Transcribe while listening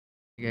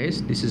Hey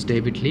guys, this is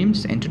David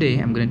Lims, and today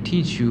I'm going to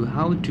teach you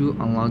how to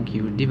unlock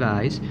your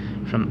device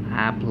from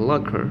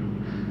applocker.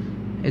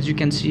 As you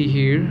can see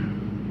here,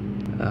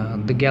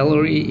 the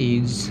gallery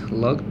is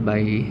locked by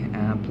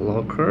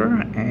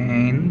applocker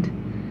and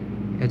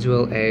as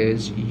well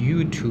as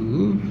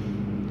YouTube.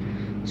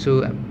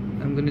 So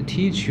I'm going to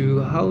teach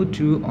you how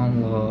to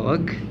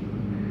unlock.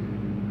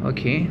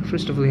 Okay,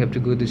 first of all you have to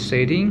go to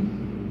setting,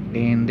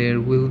 and there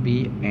will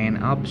be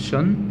an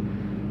option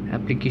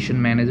application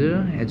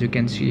manager. As you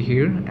can see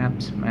here,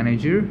 apps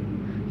manager,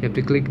 you have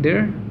to click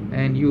there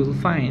and you will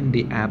find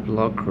the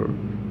applocker,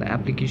 the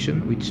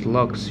application which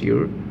locks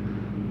your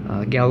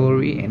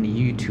gallery and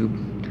YouTube.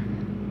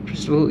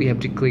 First of all you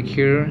have to click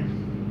here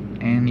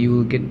and you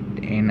will get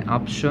an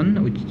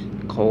option which is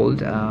called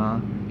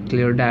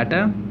clear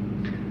data.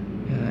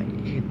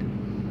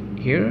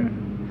 Here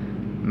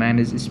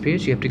manage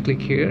space, you have to click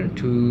here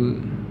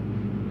to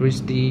reach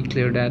the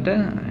clear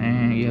data,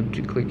 and you have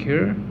to click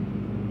here.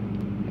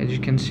 As you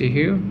can see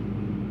here,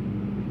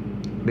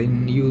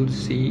 then you'll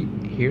see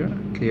here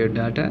clear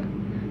data.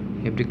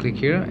 You have to click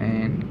here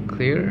and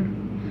clear,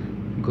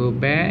 go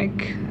back,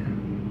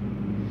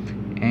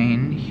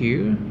 and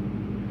here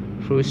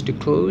first to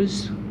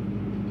close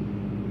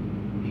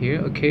here.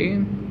 Okay,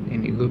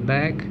 and you go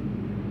back.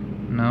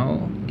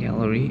 Now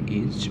gallery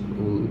is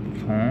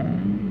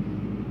open.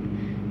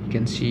 You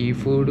can see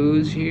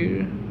photos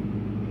here,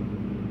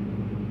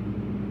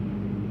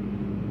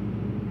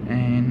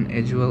 and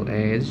as well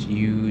as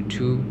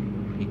YouTube.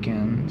 You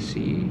can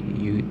see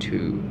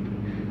YouTube.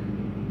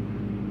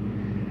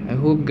 I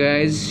hope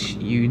guys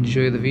you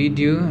enjoy the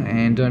video,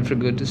 and don't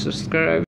forget to subscribe.